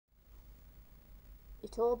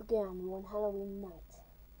It all began one Halloween night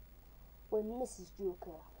when Mrs.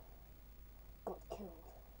 Joker got killed.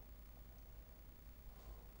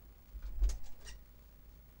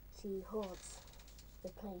 She haunts the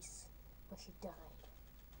place where she died,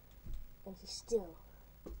 and she still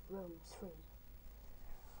roams free.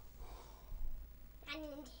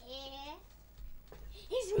 And here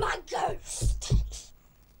is my ghost.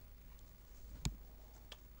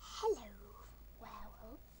 Hello,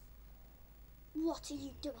 werewolf. What are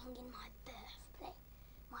you doing in my birthplace?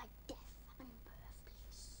 My death and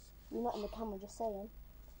birthplace. You're not in the camera, just saying.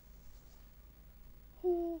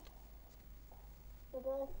 The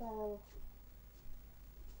boy fell.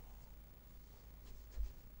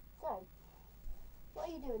 So, what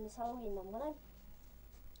are you doing this Halloween then, Willow?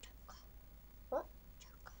 Joker. What?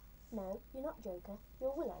 Joker. No, you're not Joker.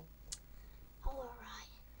 You're Willow. Oh,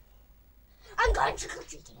 alright. I'm going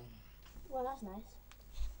trick-or-treating. Well, that's nice.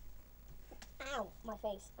 Ow, my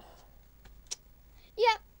face.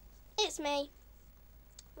 Yep, it's me.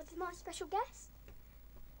 With my special guest,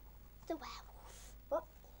 the werewolf. What?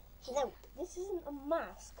 No, this isn't a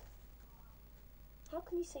mask. How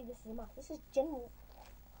can you say this is a mask? This is genuine.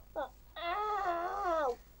 Oh,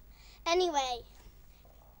 ow! Anyway,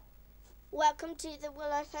 welcome to the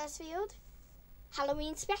Willow Thursfield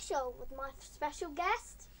Halloween special with my special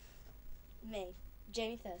guest. Me,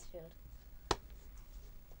 Jamie Thursfield.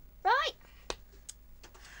 Right,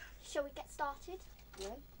 shall we get started? Yeah.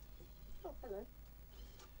 Oh, hello.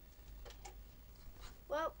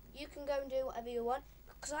 Well, you can go and do whatever you want,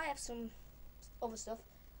 because I have some other stuff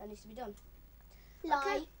that needs to be done.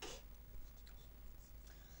 Like,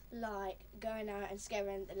 Like going out and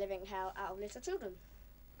scaring the living hell out of little children.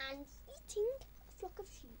 and eating a flock of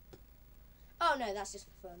sheep. Oh no, that's just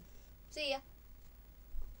for fun. See ya.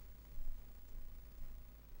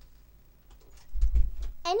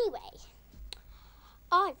 Anyway,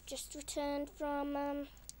 I've just returned from,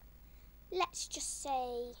 let's just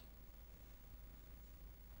say,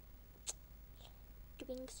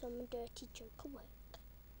 doing some dirty Joker work.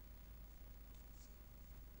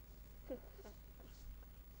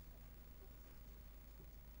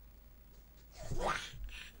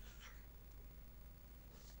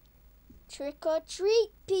 Trick or treat,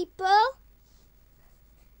 people!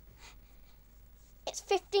 It's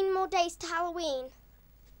 15 more days to Halloween.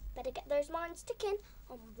 Better get those minds ticking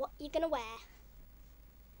on what you're gonna wear.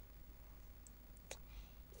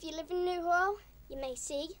 If you live in Newhall, you may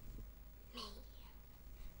see me,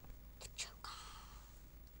 the Joker.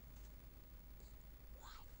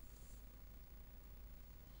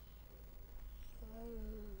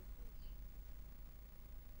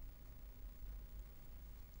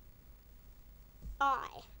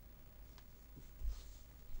 I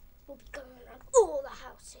will be going around all the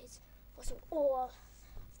houses, forcing all of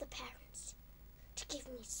the parents to give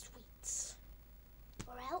me sweets,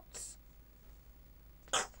 or else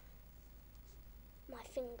my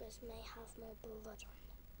fingers may have more blood on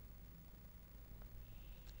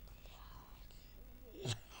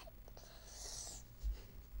them.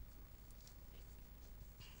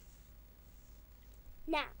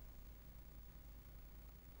 Now,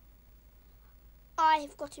 I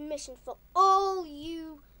have got a mission for all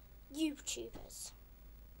you YouTubers.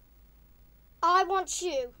 I want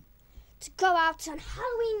you to go out on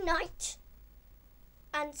Halloween night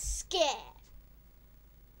and scare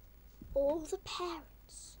all the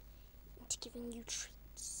parents into giving you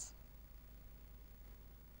treats.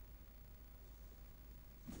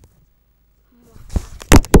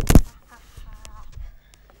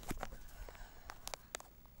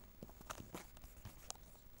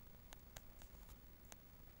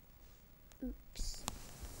 Oops,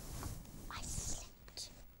 I slipped.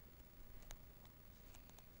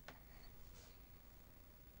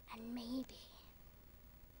 And maybe,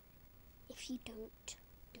 if you don't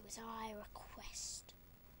do as I request,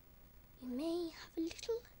 you may have a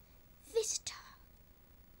little visitor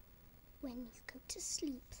when you go to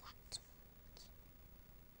sleep that night.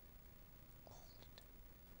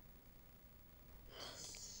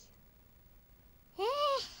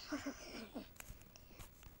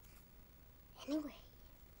 Anyway,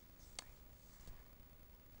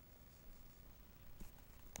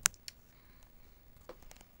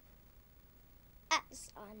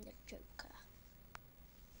 as I'm the Joker,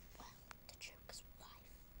 well, the Joker's wife,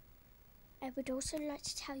 I would also like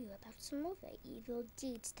to tell you about some other evil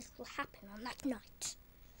deeds that will happen on that night.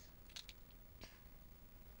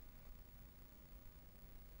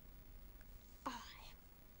 I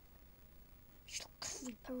shall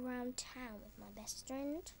creep around town with my best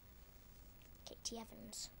friend, Katie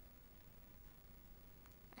Evans,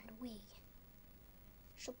 and we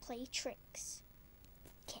shall play tricks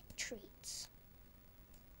treats.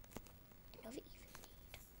 Another evil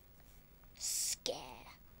deed. Scare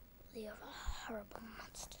the other horrible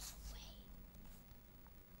monsters away.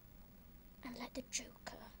 And let the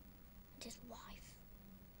Joker and his wife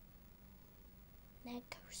and their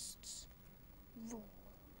ghosts rule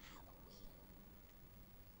Halloween.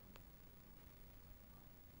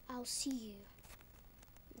 I'll see you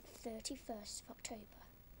the 31st of October,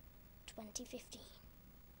 2015.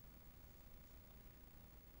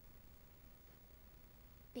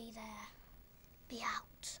 Be there, be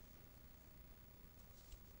out.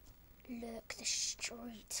 Lurk the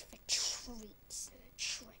streets for treats and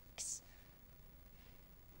tricks.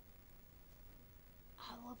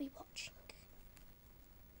 I will be watching.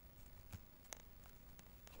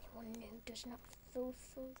 Anyone who does not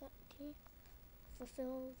fulfill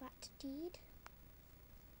that deed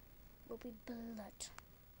will be blood.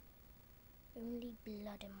 Only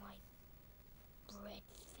blood in my bread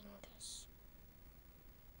fingers.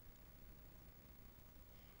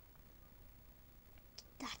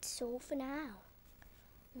 That's all for now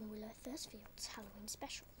on Willow Thursfield's Halloween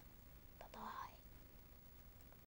special. Bye-bye.